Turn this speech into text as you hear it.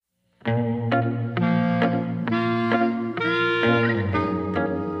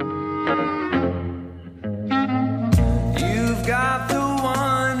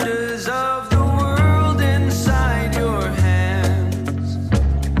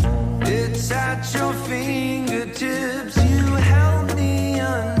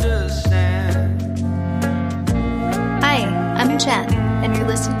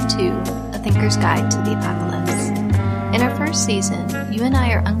listening to A Thinker's Guide to the Apocalypse. In our first season, you and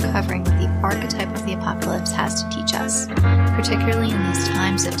I are uncovering what the archetype of the apocalypse has to teach us, particularly in these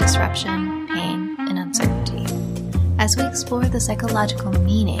times of disruption, pain, and uncertainty. As we explore the psychological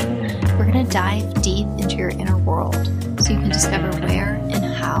meaning, we're going to dive deep into your inner world so you can discover where and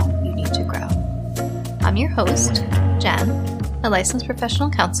how you need to grow. I'm your host, Jen, a licensed professional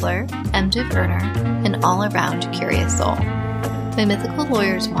counselor, MDiv earner, and all-around curious soul. My mythical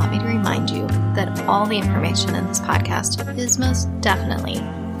lawyers want me to remind you that all the information in this podcast is most definitely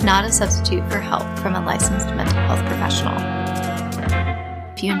not a substitute for help from a licensed mental health professional.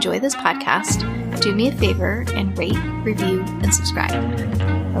 If you enjoy this podcast, do me a favor and rate, review, and subscribe.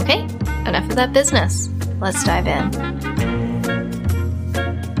 Okay, enough of that business. Let's dive in.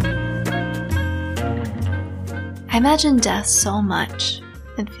 I imagine death so much,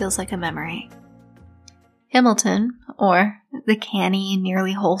 it feels like a memory. Hamilton, or the canny,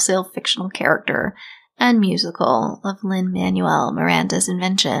 nearly wholesale fictional character and musical of Lin-Manuel Miranda's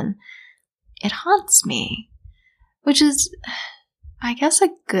invention, it haunts me, which is, I guess,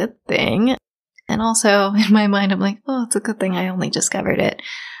 a good thing. And also, in my mind, I'm like, oh, it's a good thing I only discovered it,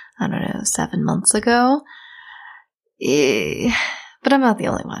 7 months ago. But I'm not the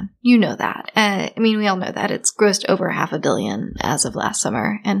only one. You know that. We all know that. It's grossed over $500 million as of last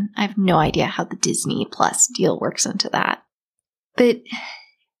summer, and I have no idea how the Disney Plus deal works into that. But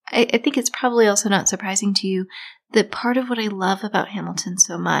I think it's probably also not surprising to you that part of what I love about Hamilton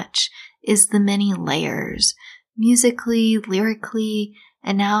so much is the many layers, musically, lyrically,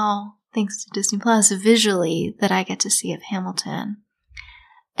 and now, thanks to Disney Plus, visually, that I get to see of Hamilton.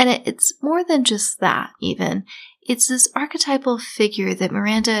 And it's more than just that, even. It's this archetypal figure that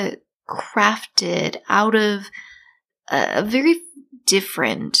Miranda crafted out of a very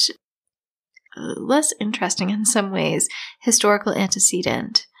different, less interesting in some ways, historical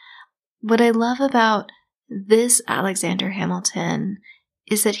antecedent. What I love about this Alexander Hamilton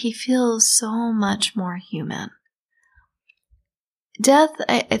is that he feels so much more human. Death,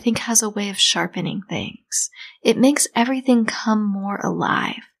 I think, has a way of sharpening things. It makes everything come more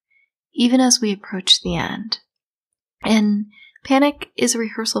alive, even as we approach the end. And panic is a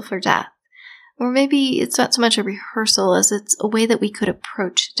rehearsal for death. Or maybe it's not so much a rehearsal as it's a way that we could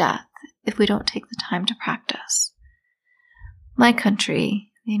approach death if we don't take the time to practice. My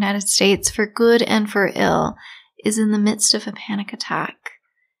country, the United States, for good and for ill, is in the midst of a panic attack.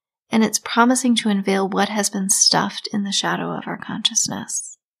 And it's promising to unveil what has been stuffed in the shadow of our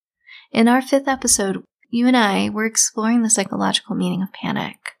consciousness. In our 5th episode, you and I were exploring the psychological meaning of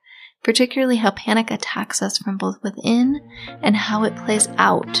panic, particularly how panic attacks us from both within and how it plays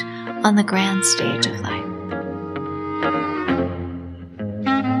out on the grand stage of life.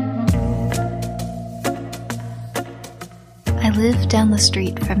 I live down the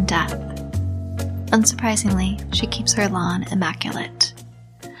street from death. Unsurprisingly, she keeps her lawn immaculate.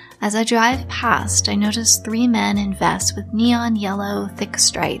 As I drive past, I notice 3 men in vests with neon yellow, thick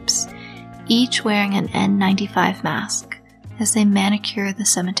stripes, each wearing an N95 mask, as they manicure the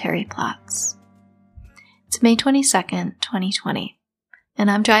cemetery plots. It's May 22nd, 2020, and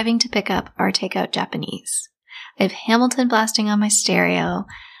I'm driving to pick up our takeout Japanese. I have Hamilton blasting on my stereo,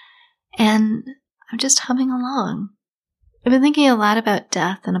 and I'm just humming along. I've been thinking a lot about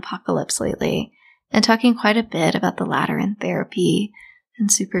death and apocalypse lately, and talking quite a bit about the latter in therapy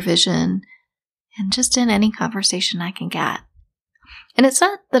and supervision, and just in any conversation I can get. And it's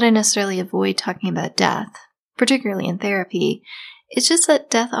not that I necessarily avoid talking about death, particularly in therapy. It's just that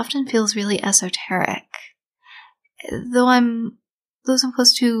death often feels really esoteric. Those I'm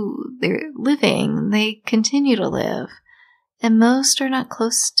close to, they're living, they continue to live, and most are not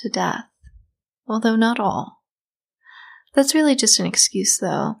close to death, although not all. That's really just an excuse,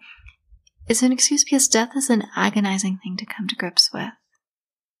 though. It's an excuse because death is an agonizing thing to come to grips with.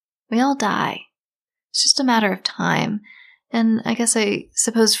 We all die. It's just a matter of time, and I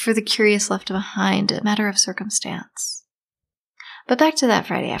suppose for the curious left behind, a matter of circumstance. But back to that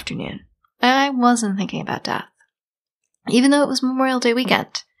Friday afternoon. I wasn't thinking about death, even though it was Memorial Day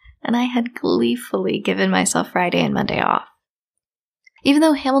weekend, and I had gleefully given myself Friday and Monday off. Even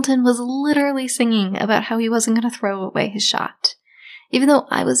though Hamilton was literally singing about how he wasn't going to throw away his shot. Even though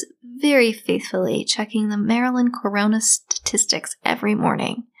I was very faithfully checking the Maryland Corona statistics every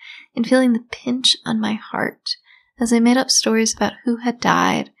morning and feeling the pinch on my heart as I made up stories about who had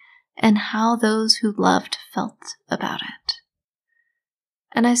died and how those who loved felt about it.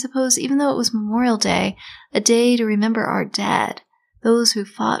 And I suppose even though it was Memorial Day, a day to remember our dead, those who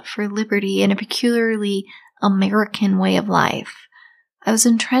fought for liberty in a peculiarly American way of life, I was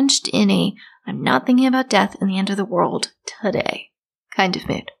entrenched in a I'm not thinking about death and the end of the world today kind of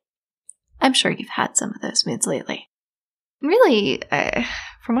mood. I'm sure you've had some of those moods lately. Really,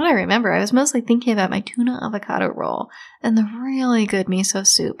 from what I remember, I was mostly thinking about my tuna avocado roll and the really good miso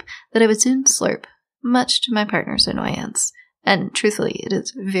soup that I would soon slurp, much to my partner's annoyance. And truthfully, it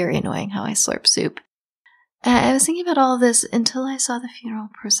is very annoying how I slurp soup. I was thinking about all of this until I saw the funeral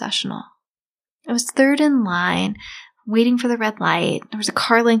processional. I was third in line, waiting for the red light. There was a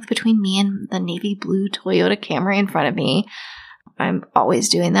car length between me and the navy blue Toyota Camry in front of me. I'm always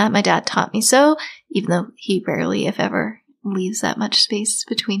doing that. My dad taught me so, even though he rarely, if ever, leaves that much space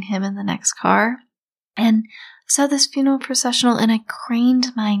between him and the next car. And I saw this funeral processional and I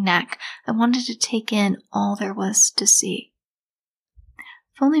craned my neck. I wanted to take in all there was to see.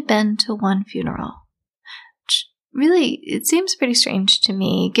 I've only been to one funeral. Which really, it seems pretty strange to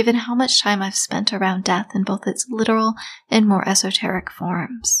me, given how much time I've spent around death in both its literal and more esoteric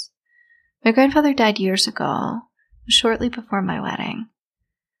forms. My grandfather died years ago, shortly before my wedding.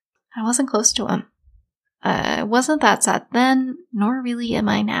 I wasn't close to him. I wasn't that sad then, nor really am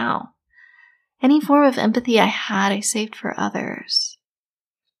I now. Any form of empathy I had, I saved for others.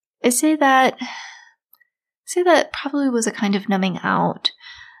 I say that probably was a kind of numbing out,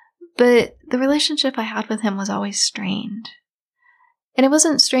 but the relationship I had with him was always strained. And it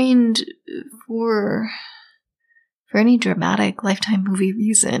wasn't strained for any dramatic Lifetime movie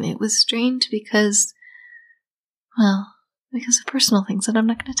reason. It was strained because of personal things that I'm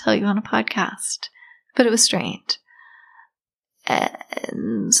not going to tell you on a podcast. But it was strained.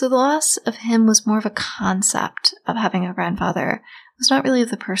 And so the loss of him was more of a concept of having a grandfather. It was not really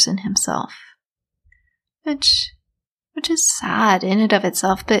of the person himself. Which is sad in and of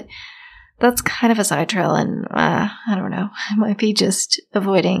itself, but that's kind of a side trail, and I don't know. I might be just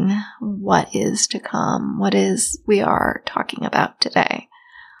avoiding what is to come, we are talking about today.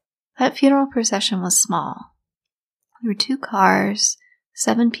 That funeral procession was small. There were 2 cars,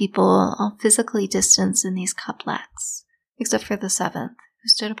 7 people, all physically distanced in these couplets, except for the 7th, who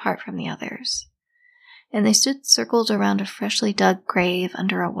stood apart from the others. And they stood circled around a freshly dug grave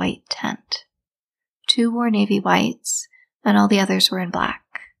under a white tent. 2 wore navy whites, and all the others were in black.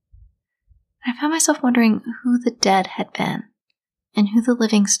 And I found myself wondering who the dead had been, and who the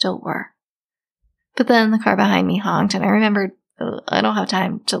living still were. But then the car behind me honked, and I remembered I don't have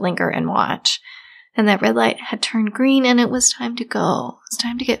time to linger and watch. And that red light had turned green, and it was time to go. It was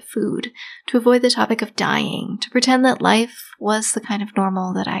time to get food, to avoid the topic of dying, to pretend that life was the kind of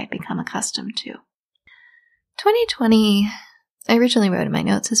normal that I had become accustomed to. 2020, I originally wrote in my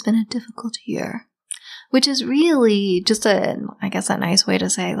notes, has been a difficult year, which is really just a nice way to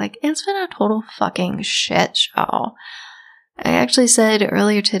say, it's been a total fucking shit show. I actually said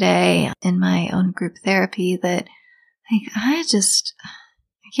earlier today in my own group therapy that, I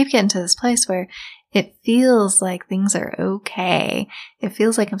keep getting to this place where it feels like things are okay. It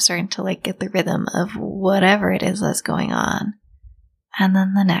feels like I'm starting to get the rhythm of whatever it is that's going on. And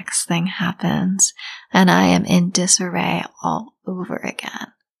then the next thing happens and I am in disarray all over again.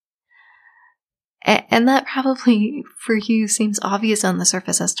 And that probably for you seems obvious on the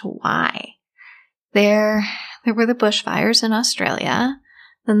surface as to why. There were the bushfires in Australia,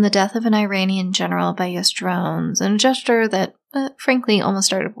 then the death of an Iranian general by US drones, and a gesture that, frankly, almost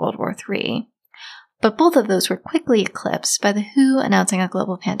started World War III. But both of those were quickly eclipsed by the WHO announcing a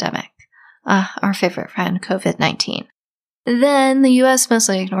global pandemic. Our favorite friend, COVID-19. Then the US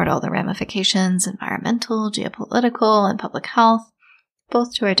mostly ignored all the ramifications, environmental, geopolitical, and public health,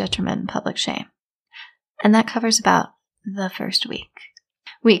 both to our detriment and public shame. And that covers about the first week.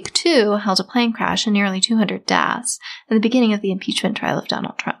 Week 2 held a plane crash and nearly 200 deaths, and the beginning of the impeachment trial of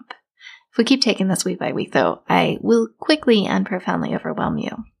Donald Trump. If we keep taking this week by week, though, I will quickly and profoundly overwhelm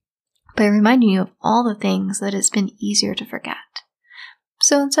you by reminding you of all the things that it's been easier to forget.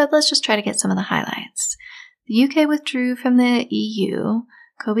 So instead, let's just try to get some of the highlights. The UK withdrew from the EU,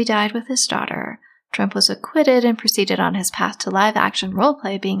 Kobe died with his daughter, Trump was acquitted and proceeded on his path to live-action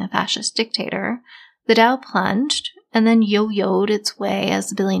roleplay being a fascist dictator, the Dow plunged, and then yo-yoed its way as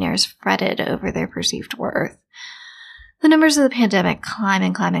the billionaires fretted over their perceived worth. The numbers of the pandemic climb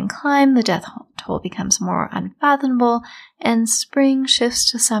and climb and climb, the death toll becomes more unfathomable, and spring shifts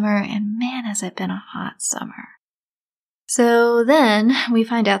to summer, and man, has it been a hot summer. So then we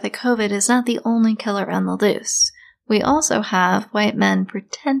find out that COVID is not the only killer on the loose. We also have white men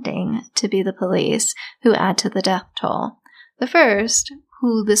pretending to be the police who add to the death toll. The first,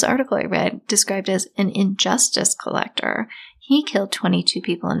 who this article I read described as an injustice collector, he killed 22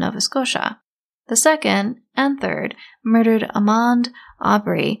 people in Nova Scotia. The second and third murdered Ahmaud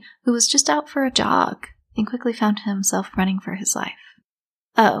Arbery, who was just out for a jog and quickly found himself running for his life.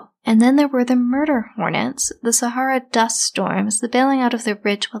 Oh, And then there were the murder hornets, the Sahara dust storms, the bailing out of the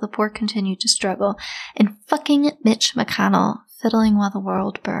rich while the poor continued to struggle, and fucking Mitch McConnell fiddling while the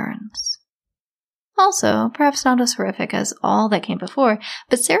world burns. Also, perhaps not as horrific as all that came before,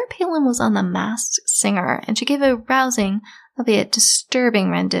 but Sarah Palin was on The Masked Singer, and she gave a rousing, albeit disturbing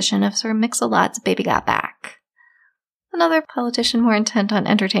rendition of Sir Mix-a-Lot's Baby Got Back. Another politician more intent on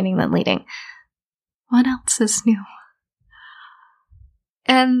entertaining than leading. What else is new?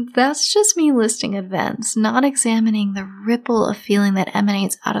 And that's just me listing events, not examining the ripple of feeling that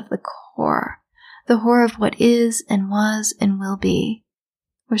emanates out of the core. The horror of what is and was and will be.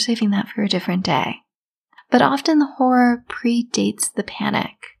 We're saving that for a different day. But often the horror predates the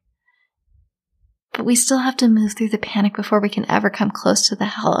panic. But we still have to move through the panic before we can ever come close to the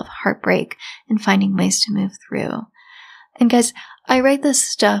hell of heartbreak and finding ways to move through. And guys, I write this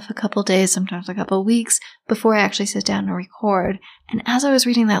stuff a couple days, sometimes a couple weeks, before I actually sit down and record. And as I was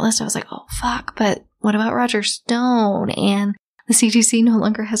reading that list, I was like, oh fuck, but what about Roger Stone? And the CDC no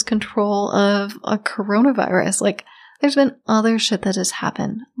longer has control of a coronavirus. Like, there's been other shit that has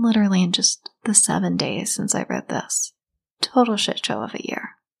happened literally in just the 7 days since I read this. Total shit show of a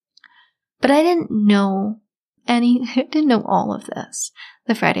year. But I didn't know all of this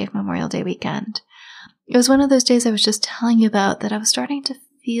the Friday of Memorial Day weekend. It was one of those days I was just telling you about that I was starting to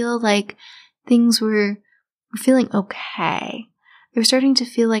feel like things were feeling okay. They were starting to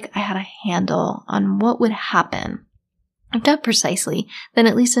feel like I had a handle on what would happen. If not precisely, then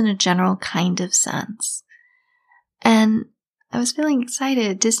at least in a general kind of sense. And I was feeling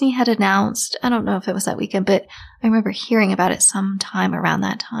excited. Disney had announced, I don't know if it was that weekend, but I remember hearing about it sometime around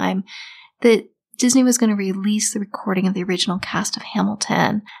that time, that Disney was going to release the recording of the original cast of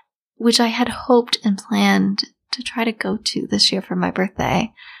Hamilton, which I had hoped and planned to try to go to this year for my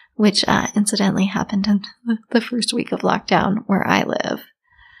birthday, which incidentally happened in the first week of lockdown where I live.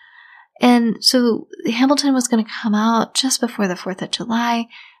 And so Hamilton was going to come out just before the 4th of July,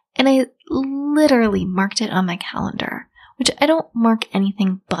 and I literally marked it on my calendar, which I don't mark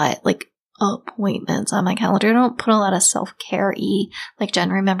anything but like appointments on my calendar. I don't put a lot of self-care-y, like,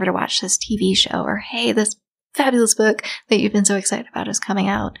 Jen, remember to watch this TV show, or hey, this fabulous book that you've been so excited about is coming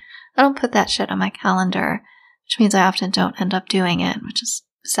out. I don't put that shit on my calendar, which means I often don't end up doing it, which is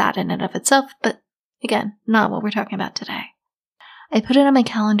sad in and of itself, but again, not what we're talking about today. I put it on my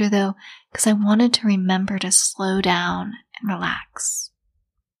calendar, though, because I wanted to remember to slow down and relax.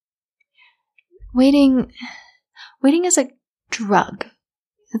 Waiting is a drug.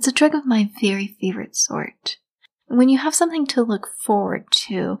 It's a drug of my very favorite sort. When you have something to look forward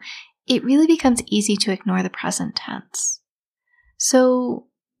to, it really becomes easy to ignore the present tense. So,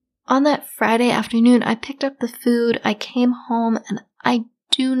 on that Friday afternoon, I picked up the food, I came home, and I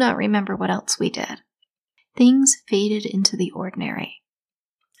do not remember what else we did. Things faded into the ordinary.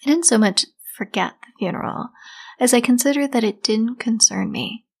 I didn't so much forget the funeral as I considered that it didn't concern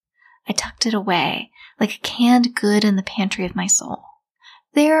me. I tucked it away like a canned good in the pantry of my soul.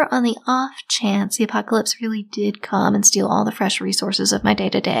 There, on the off chance the apocalypse really did come and steal all the fresh resources of my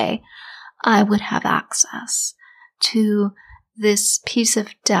day-to-day, I would have access to this piece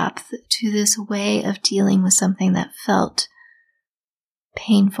of depth, to this way of dealing with something that felt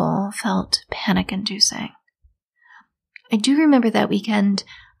painful, felt panic-inducing. I do remember that weekend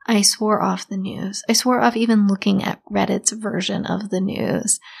I swore off the news. I swore off even looking at Reddit's version of the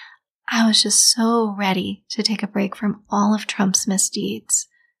news. I was just so ready to take a break from all of Trump's misdeeds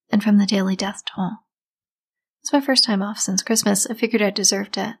and from the daily death toll. It's my first time off since Christmas. I figured I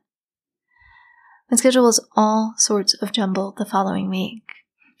deserved it. My schedule was all sorts of jumbled the following week.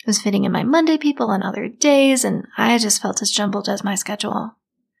 I was fitting in my Monday people on other days, and I just felt as jumbled as my schedule.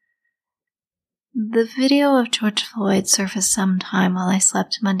 The video of George Floyd surfaced sometime while I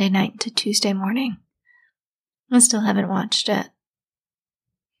slept Monday night into Tuesday morning. I still haven't watched it.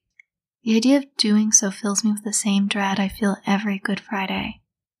 The idea of doing so fills me with the same dread I feel every Good Friday.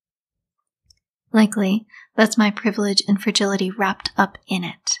 Likely, that's my privilege and fragility wrapped up in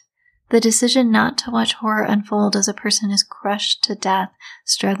it. The decision not to watch horror unfold as a person is crushed to death,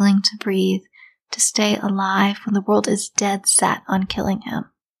 struggling to breathe, to stay alive when the world is dead set on killing him.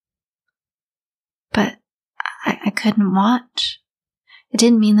 But I couldn't watch. It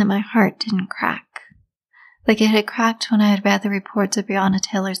didn't mean that my heart didn't crack. Like it had cracked when I had read the reports of Breonna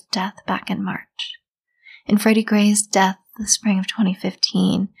Taylor's death back in March, and Freddie Gray's death the spring of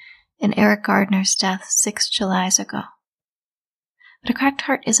 2015, and Eric Gardner's death 6 Julys ago. But a cracked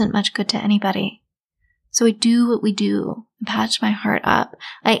heart isn't much good to anybody. So I do what we do and patch my heart up.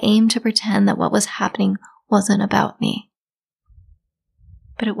 I aim to pretend that what was happening wasn't about me.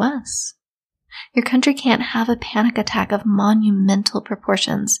 But it was. Your country can't have a panic attack of monumental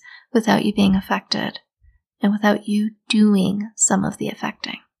proportions without you being affected and without you doing some of the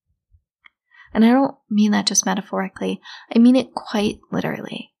affecting. And I don't mean that just metaphorically, I mean it quite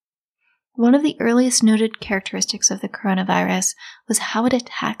literally. One of the earliest noted characteristics of the coronavirus was how it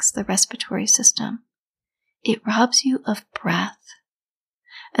attacks the respiratory system. It robs you of breath.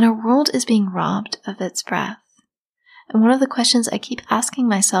 And our world is being robbed of its breath. And one of the questions I keep asking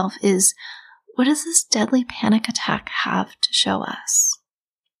myself is, what does this deadly panic attack have to show us?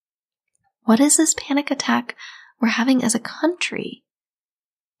 What is this panic attack we're having as a country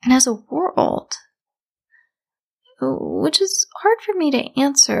and as a world? Which is hard for me to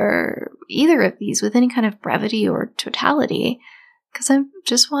answer either of these with any kind of brevity or totality, because I'm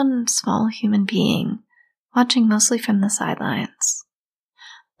just one small human being watching mostly from the sidelines.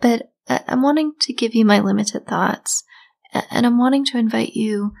 But I'm wanting to give you my limited thoughts, and I'm wanting to invite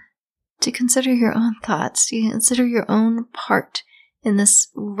you to consider your own thoughts, to consider your own part in this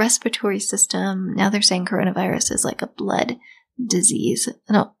respiratory system. Now they're saying coronavirus is like a blood disease.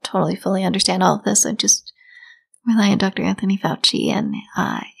 I don't totally fully understand all of this. I just rely on Dr. Anthony Fauci and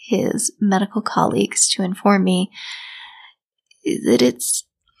his medical colleagues to inform me that it's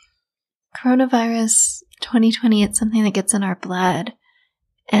coronavirus 2020. It's something that gets in our blood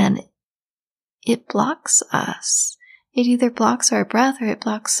and it blocks us. It either blocks our breath or it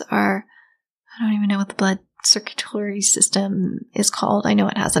blocks our, I don't even know what the blood circulatory system is called. I know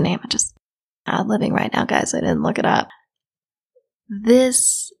it has a name. I'm just ad-libbing right now, guys. I didn't look it up.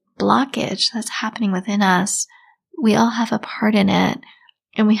 This blockage that's happening within us, we all have a part in it,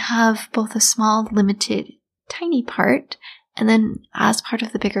 and we have both a small, limited, tiny part, and then as part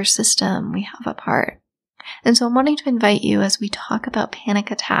of the bigger system, we have a part. And so I'm wanting to invite you as we talk about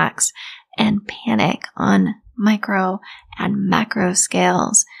panic attacks and panic on micro and macro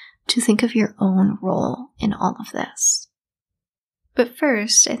scales to think of your own role in all of this. But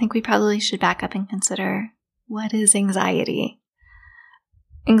first, I think we probably should back up and consider, what is anxiety?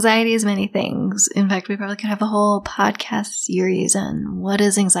 Anxiety is many things. In fact, we probably could have a whole podcast series on what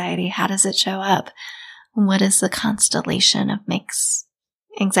is anxiety, how does it show up, what is the constellation of makes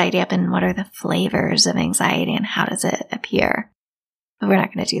anxiety up, and what are the flavors of anxiety and how does it appear? But we're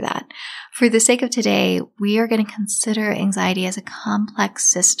not going to do that. For the sake of today, we are going to consider anxiety as a complex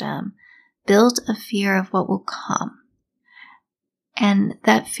system built of fear of what will come. And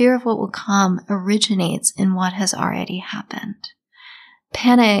that fear of what will come originates in what has already happened.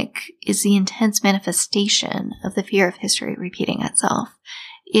 Panic is the intense manifestation of the fear of history repeating itself.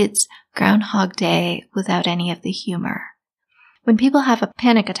 It's Groundhog Day without any of the humor. When people have a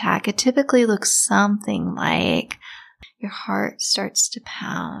panic attack, it typically looks something like your heart starts to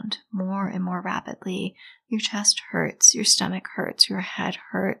pound more and more rapidly. Your chest hurts, your stomach hurts, your head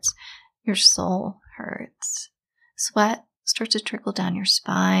hurts, your soul hurts. Sweat starts to trickle down your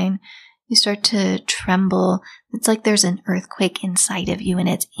spine. You start to tremble. It's like there's an earthquake inside of you and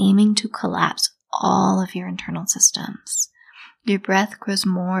it's aiming to collapse all of your internal systems. Your breath grows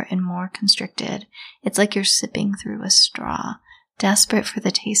more and more constricted. It's like you're sipping through a straw, desperate for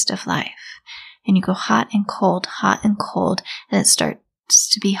the taste of life. And you go hot and cold, and it starts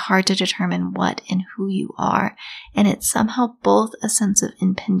to be hard to determine what and who you are. And it's somehow both a sense of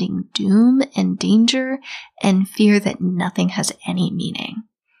impending doom and danger and fear that nothing has any meaning.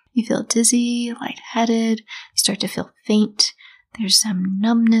 You feel dizzy, lightheaded, you start to feel faint. There's some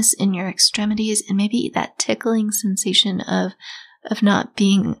numbness in your extremities and maybe that tickling sensation of not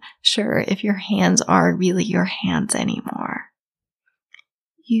being sure if your hands are really your hands anymore.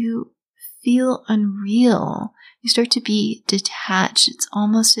 You feel unreal. You start to be detached. It's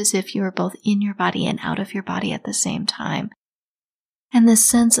almost as if you are both in your body and out of your body at the same time. And this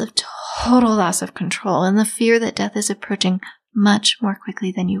sense of total loss of control and the fear that death is approaching much more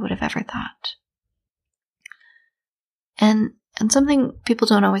quickly than you would have ever thought. And something people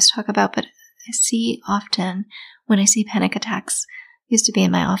don't always talk about, but I see often when I see panic attacks, used to be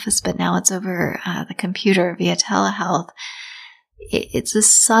in my office, but now it's over the computer via telehealth. It's a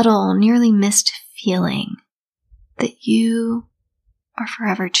subtle, nearly missed feeling that you are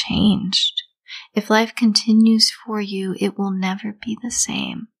forever changed. If life continues for you, it will never be the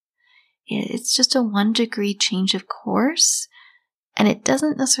same. It's just a 1-degree change of course, and it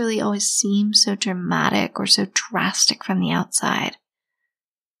doesn't necessarily always seem so dramatic or so drastic from the outside.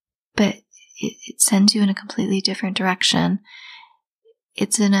 But it sends you in a completely different direction.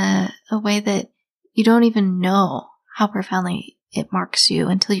 It's in a way that you don't even know how profoundly it marks you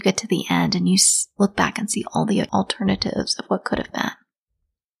until you get to the end and you look back and see all the alternatives of what could have been.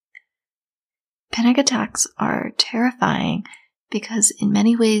 Panic attacks are terrifying because in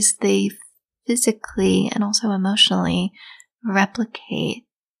many ways they physically and also emotionally replicate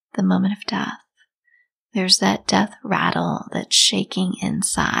the moment of death. There's that death rattle that's shaking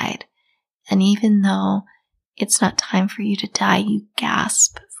inside. And even though it's not time for you to die, you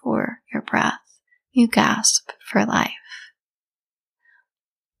gasp for your breath. You gasp for life.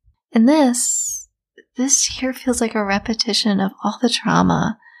 And this here feels like a repetition of all the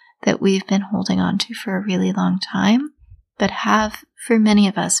trauma that we've been holding on to for a really long time, but have, for many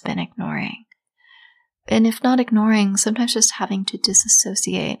of us, been ignoring. And if not ignoring, sometimes just having to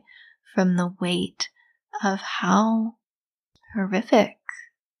disassociate from the weight of how horrific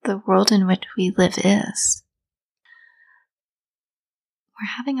the world in which we live is.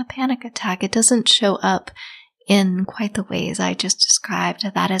 We're having a panic attack. It doesn't show up in quite the ways I just described.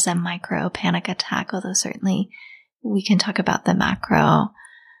 That is a micro panic attack, although certainly we can talk about the macro.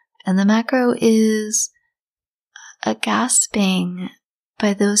 And the macro is a gasping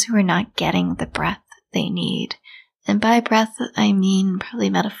by those who are not getting the breath they need. And by breath, I mean probably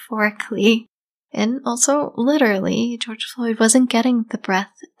metaphorically and also literally. George Floyd wasn't getting the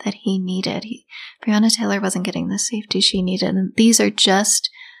breath that he needed. Breonna Taylor wasn't getting the safety she needed. And these are just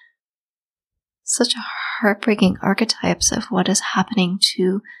such heartbreaking archetypes of what is happening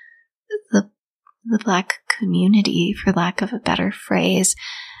to the Black community, for lack of a better phrase.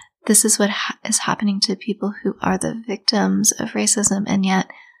 This is what is happening to people who are the victims of racism and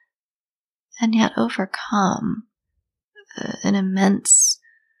yet overcome an immense,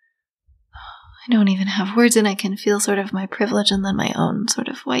 I don't even have words, and I can feel sort of my privilege and then my own sort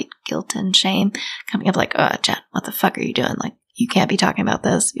of white guilt and shame coming up like, oh, Jen, what the fuck are you doing? Like, you can't be talking about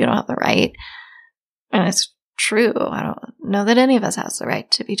this. You don't have the right. And it's true. I don't know that any of us has the right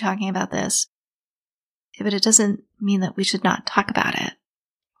to be talking about this. But it doesn't mean that we should not talk about it.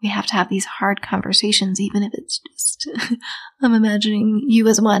 We have to have these hard conversations, even if it's just, I'm imagining you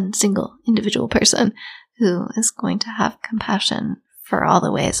as one single individual person who is going to have compassion for all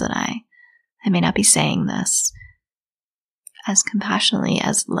the ways that I may not be saying this as compassionately,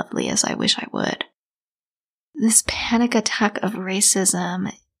 as lovely as I wish I would. This panic attack of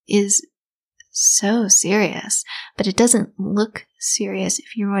racism is so serious, but it doesn't look serious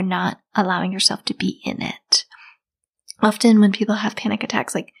if you are not allowing yourself to be in it. Often when people have panic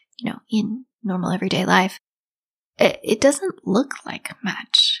attacks, like, in normal everyday life, it doesn't look like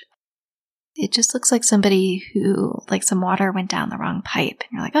much. It just looks like somebody who, like, some water went down the wrong pipe.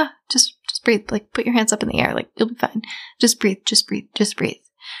 And you're like, just breathe. Like, put your hands up in the air. Like, you'll be fine. Just breathe, just breathe, just breathe.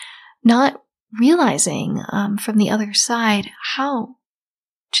 Not realizing from the other side how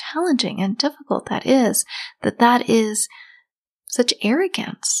challenging and difficult that is such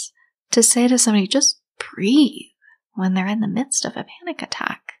arrogance to say to somebody, just breathe, when they're in the midst of a panic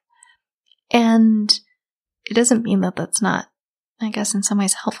attack. And it doesn't mean that that's not, I guess, in some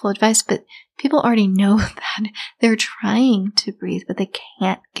ways helpful advice, but people already know that they're trying to breathe, but they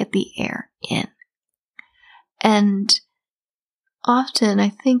can't get the air in. And often, I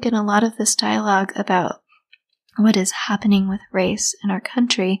think in a lot of this dialogue about what is happening with race in our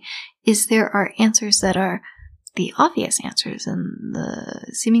country is there are answers that are the obvious answers and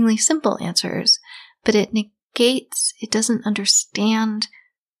the seemingly simple answers, but it doesn't understand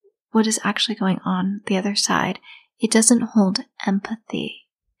what is actually going on the other side. It doesn't hold empathy.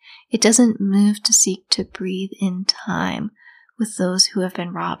 It doesn't move to seek to breathe in time with those who have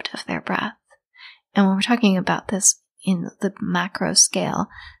been robbed of their breath. And when we're talking about this in the macro scale,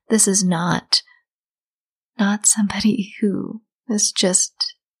 this is not somebody who is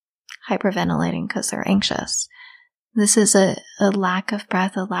just hyperventilating because they're anxious. This is a lack of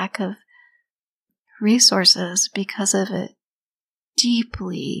breath, a lack of resources because of a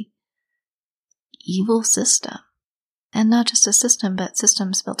deeply evil system. And not just a system, but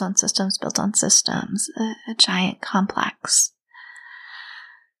systems built on systems built on systems, a giant complex.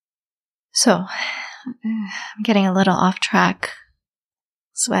 So, I'm getting a little off track.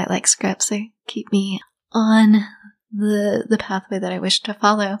 That's why I like scripts. They keep me on the pathway that I wish to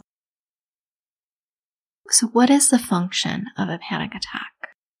follow. So what is the function of a panic attack?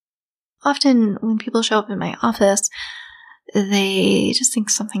 Often when people show up in my office, they just think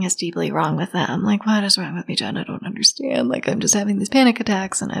something is deeply wrong with them. Like, what is wrong with me, Jen? I don't understand. Like, I'm just having these panic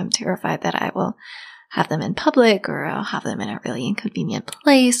attacks and I'm terrified that I will have them in public or I'll have them in a really inconvenient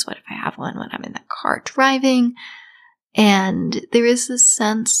place. What if I have one when I'm in the car driving? And there is this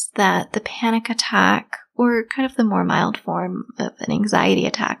sense that the panic attack, or kind of the more mild form of an anxiety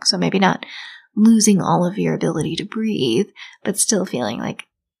attack, so maybe not losing all of your ability to breathe, but still feeling like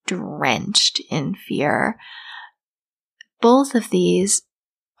drenched in fear. Both of these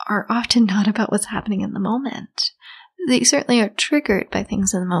are often not about what's happening in the moment. They certainly are triggered by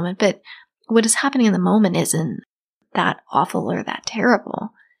things in the moment, but what is happening in the moment isn't that awful or that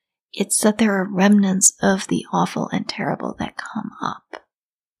terrible. It's that there are remnants of the awful and terrible that come up.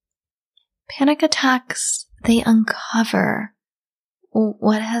 Panic attacks, they uncover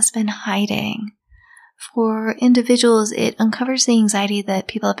what has been hiding. For individuals, it uncovers the anxiety that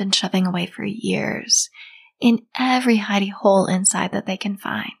people have been shoving away for years in every hidey hole inside that they can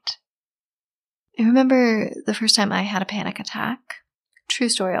find. I remember the first time I had a panic attack. True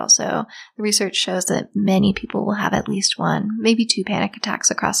story also. The research shows that many people will have at least one, maybe two panic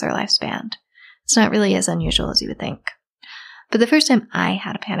attacks across their lifespan. It's not really as unusual as you would think. But the first time I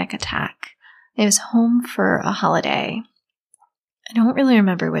had a panic attack, I was home for a holiday. I don't really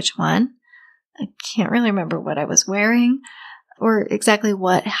remember which one. I can't really remember what I was wearing or exactly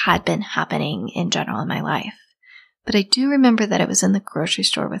what had been happening in general in my life. But I do remember that it was in the grocery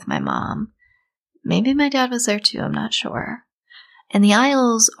store with my mom. Maybe my dad was there too, I'm not sure. And the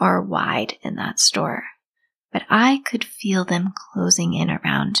aisles are wide in that store, but I could feel them closing in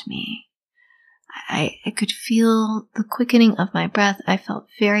around me. I could feel the quickening of my breath. I felt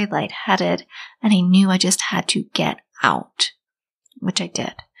very lightheaded, and I knew I just had to get out, which I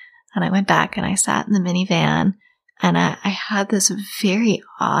did. And I went back and I sat in the minivan, and I had this very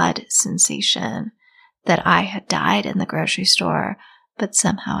odd sensation that I had died in the grocery store, but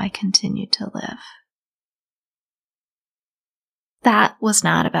somehow I continued to live. That was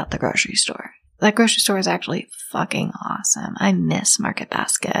not about the grocery store. That grocery store is actually fucking awesome. I miss Market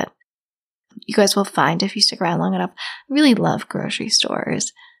Basket. You guys will find if you stick around long enough. I really love grocery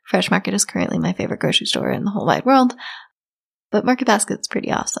stores. Fresh Market is currently my favorite grocery store in the whole wide world, but Market Basket's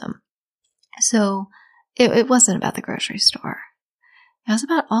pretty awesome. So it wasn't about the grocery store. It was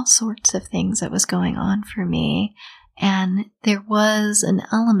about all sorts of things that was going on for me, and there was an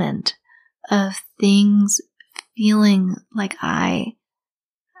element of things feeling like I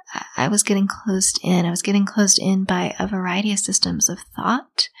was getting closed in. I was getting closed in by a variety of systems of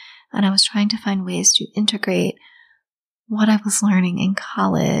thought, and I was trying to find ways to integrate what I was learning in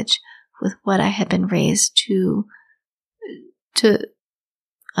college with what I had been raised to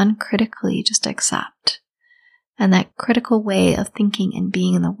uncritically just accept. And that critical way of thinking and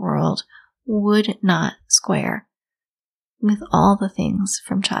being in the world would not square with all the things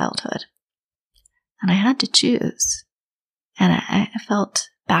from childhood. And I had to choose. And I felt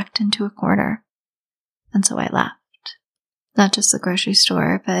backed into a corner. And so I left. Not just the grocery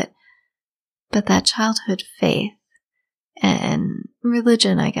store, but that childhood faith and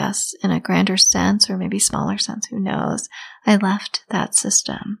religion, I guess, in a grander sense, or maybe smaller sense, who knows. I left that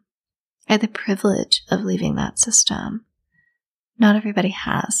system. I had the privilege of leaving that system. Not everybody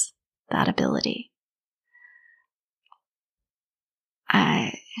has that ability.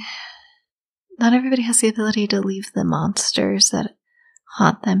 Not everybody has the ability to leave the monsters that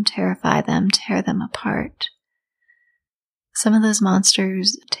haunt them, terrify them, tear them apart. Some of those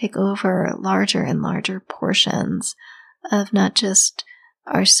monsters take over larger and larger portions of not just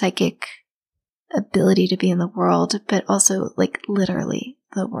our psychic ability to be in the world, but also like literally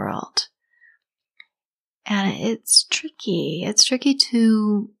the world. And it's tricky. It's tricky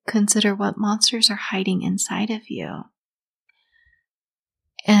to consider what monsters are hiding inside of you.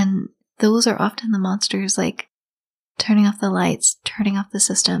 And those are often the monsters like turning off the lights, turning off the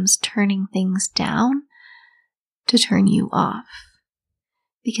systems, turning things down to turn you off.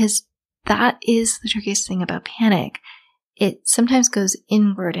 Because that is the trickiest thing about panic. It sometimes goes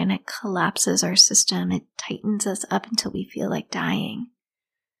inward and it collapses our system. It tightens us up until we feel like dying.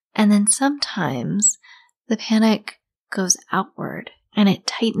 And then sometimes the panic goes outward and it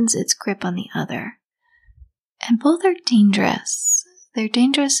tightens its grip on the other. And both are dangerous. They're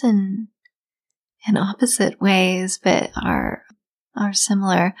dangerous in opposite ways, but are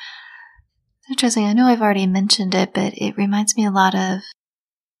similar. It's interesting. I know I've already mentioned it, but it reminds me a lot of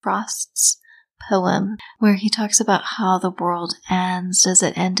Frost's poem, where he talks about how the world ends. Does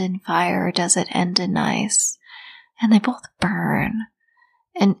it end in fire or does it end in ice? And they both burn.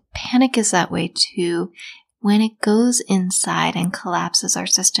 And panic is that way too. When it goes inside and collapses our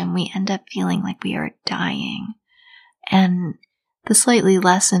system, we end up feeling like we are dying. And the slightly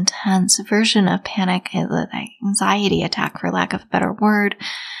less intense version of panic, the anxiety attack, for lack of a better word,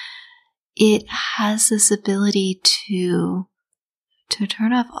 it has this ability to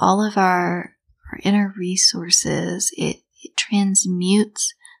turn off all of our inner resources. It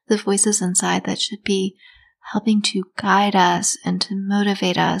transmutes the voices inside that should be helping to guide us and to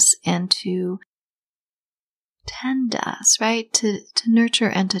motivate us and to tend us, right? To nurture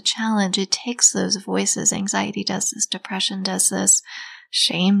and to challenge. It takes those voices. Anxiety does this. Depression does this.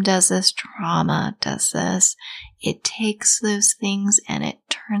 Shame does this. Trauma does this. It takes those things and it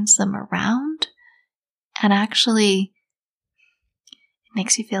turns them around, and actually it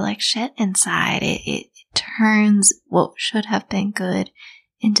makes you feel like shit inside. It turns what should have been good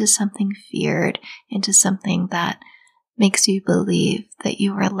into something feared, into something that makes you believe that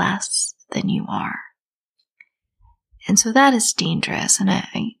you are less than you are. And so that is dangerous. And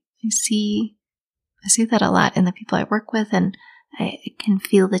I see that a lot in the people I work with, and I can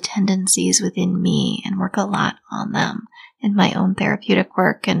feel the tendencies within me and work a lot on them in my own therapeutic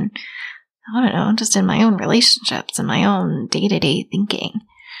work, and I don't know, just in my own relationships and my own day-to-day thinking.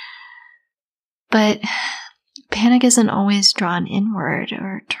 But panic isn't always drawn inward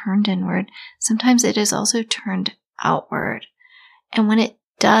or turned inward. Sometimes it is also turned outward. And when it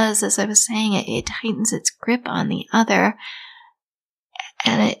does, as I was saying, it tightens its grip on the other,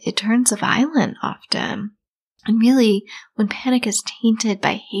 and it turns violent often. And really, when panic is tainted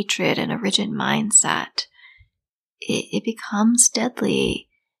by hatred and a rigid mindset, it becomes deadly.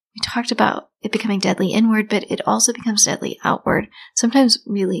 We talked about it becoming deadly inward, but it also becomes deadly outward, sometimes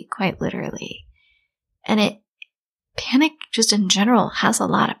really quite literally. And panic just in general has a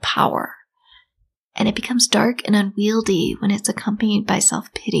lot of power. And it becomes dark and unwieldy when it's accompanied by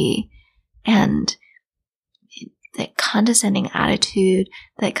self-pity and that condescending attitude,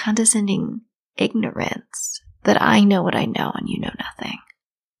 that condescending ignorance that I know what I know and you know nothing.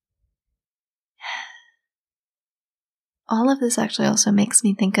 All of this actually also makes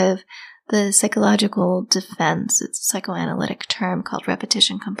me think of the psychological defense. It's a psychoanalytic term called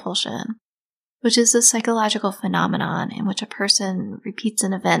repetition compulsion, which is a psychological phenomenon in which a person repeats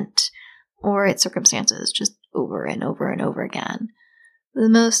an event or its circumstances just over and over and over again. The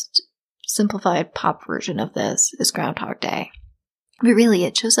most simplified pop version of this is Groundhog Day. But really,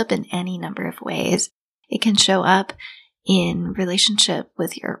 it shows up in any number of ways. It can show up in relationship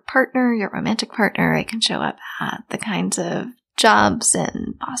with your partner, your romantic partner. It can show up at the kinds of jobs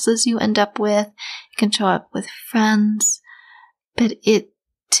and bosses you end up with. It can show up with friends. But it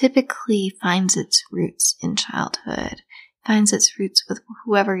typically finds its roots in childhood. Finds its roots with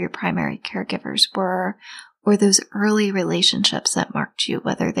whoever your primary caregivers were, or those early relationships that marked you,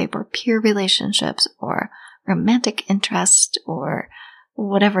 whether they were peer relationships or romantic interest or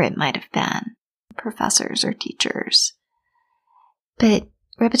whatever it might have been, professors or teachers. But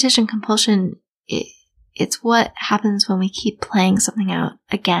repetition compulsion, it's what happens when we keep playing something out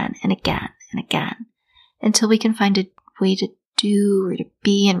again and again and again until we can find a way to do or to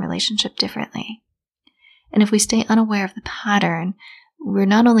be in relationship differently. And if we stay unaware of the pattern, we're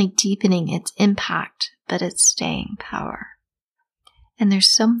not only deepening its impact, but its staying power. And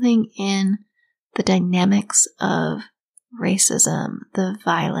there's something in the dynamics of racism, the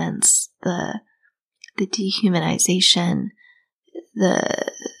violence, the dehumanization,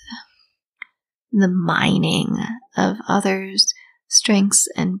 the mining of others' strengths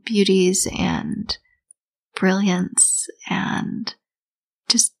and beauties and brilliance and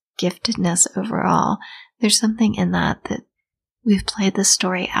just giftedness overall. There's something in that we've played the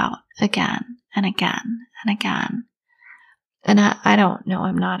story out again and again and again. And I don't know,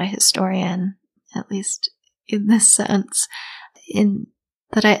 I'm not a historian, at least in this sense, in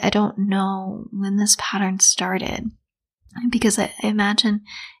that I don't know when this pattern started. Because I imagine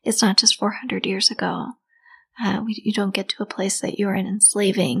it's not just 400 years ago. You don't get to a place that you're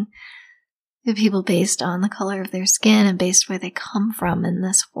enslaving the people based on the color of their skin and based where they come from in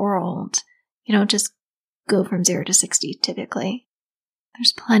this world. You don't just go from 0 to 60 typically.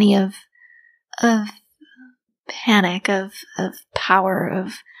 There's plenty of panic, of power,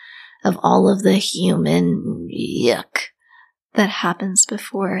 of all of the human yuck that happens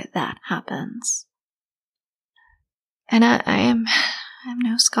before that happens. And I'm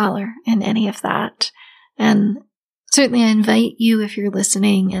no scholar in any of that. And certainly I invite you, if you're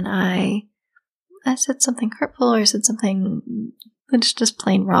listening and I said something hurtful or said something that's just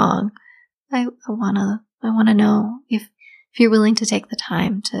plain wrong, I want to know if you're willing to take the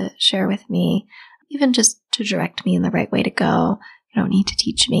time to share with me, even just to direct me in the right way to go. You don't need to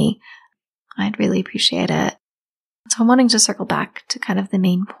teach me. I'd really appreciate it. So I'm wanting to circle back to kind of the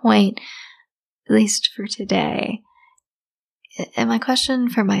main point, at least for today. And my question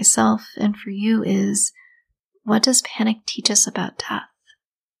for myself and for you is, what does panic teach us about death?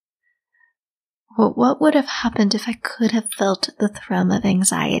 What would have happened if I could have felt the thrum of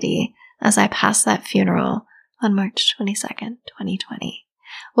anxiety as I passed that funeral on March 22nd, 2020?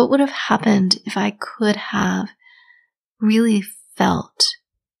 What would have happened if I could have really felt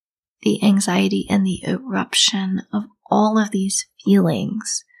the anxiety and the eruption of all of these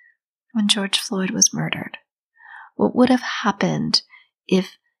feelings when George Floyd was murdered? What would have happened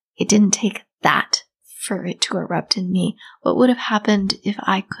if it didn't take that for it to erupt in me? What would have happened if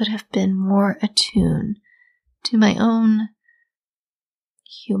I could have been more attuned to my own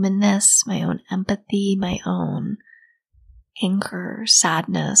humanness, my own empathy, my own anger,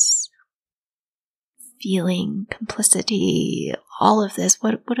 sadness, feeling, complicity, all of this?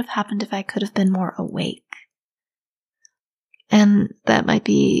 What would have happened if I could have been more awake? And that might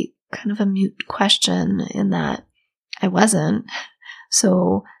be kind of a mute question in that I wasn't.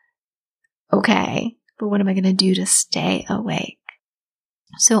 So, okay, but what am I going to do to stay awake?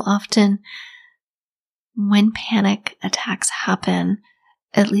 So often when panic attacks happen,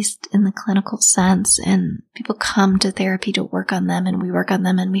 at least in the clinical sense, and people come to therapy to work on them, and we work on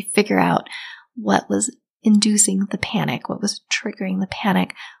them and we figure out what was inducing the panic, what was triggering the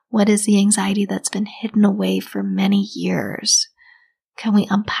panic, what is the anxiety that's been hidden away for many years. Can we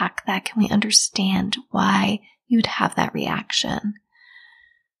unpack that? Can we understand why you'd have that reaction?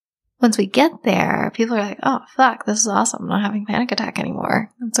 Once we get there, people are like, oh, fuck, this is awesome. I'm not having a panic attack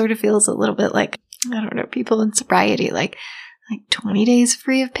anymore. It sort of feels a little bit like, I don't know, people in sobriety, like 20 days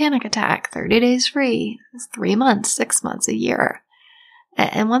free of panic attack, 30 days free, 3 months, 6 months, a year.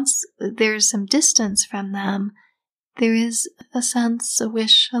 And once there's some distance from them, there is a sense, a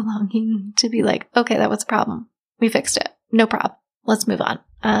wish, a longing to be like, okay, that was the problem. We fixed it. No problem. Let's move on.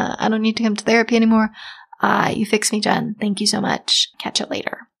 I don't need to come to therapy anymore. You fixed me, Jen. Thank you so much. Catch you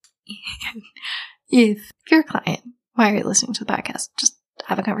later. If you're a client, why are you listening to the podcast? Just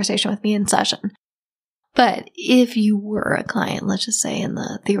have a conversation with me in session. But if you were a client, let's just say in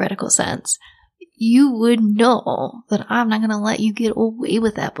the theoretical sense, you would know that I'm not going to let you get away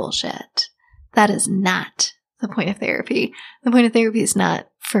with that bullshit. That is not the point of therapy. The point of therapy is not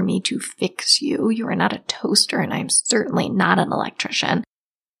for me to fix you. You are not a toaster, and I'm certainly not an electrician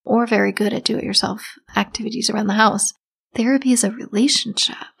or very good at do-it-yourself activities around the house. Therapy is a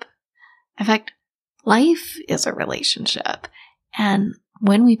relationship. In fact, life is a relationship. And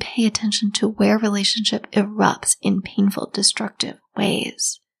when we pay attention to where relationship erupts in painful, destructive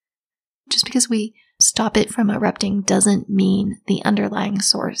ways, just because we stop it from erupting doesn't mean the underlying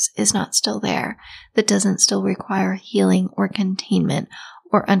source is not still there. That doesn't still require healing or containment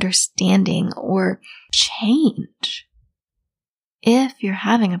or understanding or change. If you're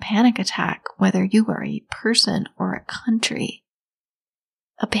having a panic attack, whether you are a person or a country,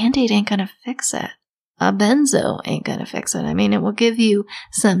 a Band-Aid ain't gonna fix it. A benzo ain't gonna fix it. I mean, it will give you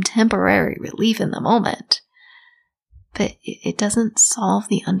some temporary relief in the moment, but it doesn't solve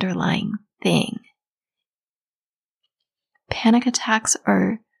the underlying thing. Panic attacks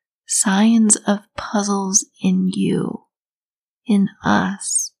are signs of puzzles in you, in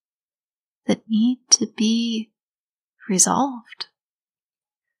us, that need to be resolved.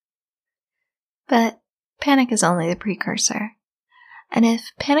 But panic is only the precursor. And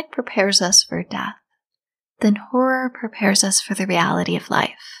if panic prepares us for death, then horror prepares us for the reality of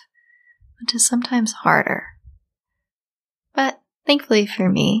life, which is sometimes harder. But thankfully for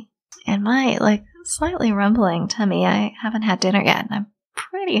me, and my slightly rumbling tummy, I haven't had dinner yet, and I'm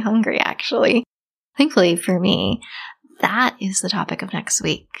pretty hungry actually. Thankfully for me, that is the topic of next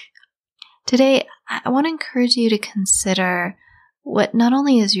week. Today, I want to encourage you to consider what not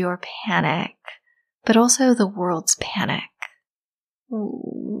only is your panic, but also the world's panic.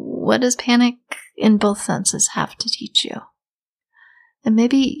 What does panic in both senses have to teach you? And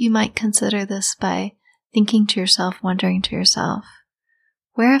maybe you might consider this by thinking to yourself, wondering to yourself,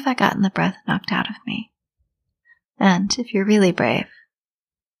 where have I gotten the breath knocked out of me? And if you're really brave,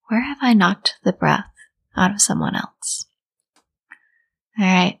 where have I knocked the breath out of someone else? All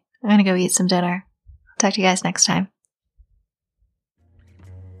right, I'm going to go eat some dinner. I'll talk to you guys next time.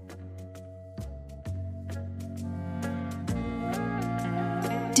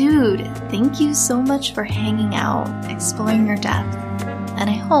 Dude, thank you so much for hanging out, exploring your depth, and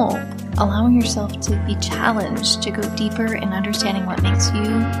I hope allowing yourself to be challenged to go deeper in understanding what makes you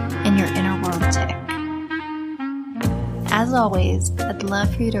and your inner world tick. As always, I'd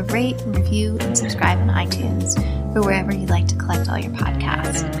love for you to rate, review, and subscribe on iTunes or wherever you like to collect all your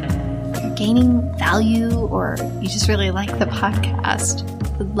podcasts. If you're gaining value or you just really like the podcast,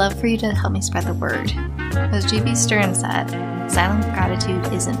 I'd love for you to help me spread the word. As G.B. Stern said, silent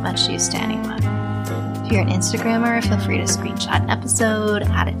gratitude isn't much use to anyone. If you're an Instagrammer, feel free to screenshot an episode,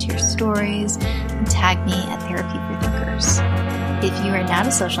 add it to your stories, and tag me at Therapy for Thinkers. If you are not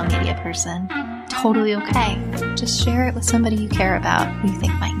a social media person, totally okay. Just share it with somebody you care about who you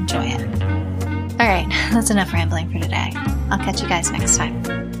think might enjoy it. All right, that's enough rambling for today. I'll catch you guys next time.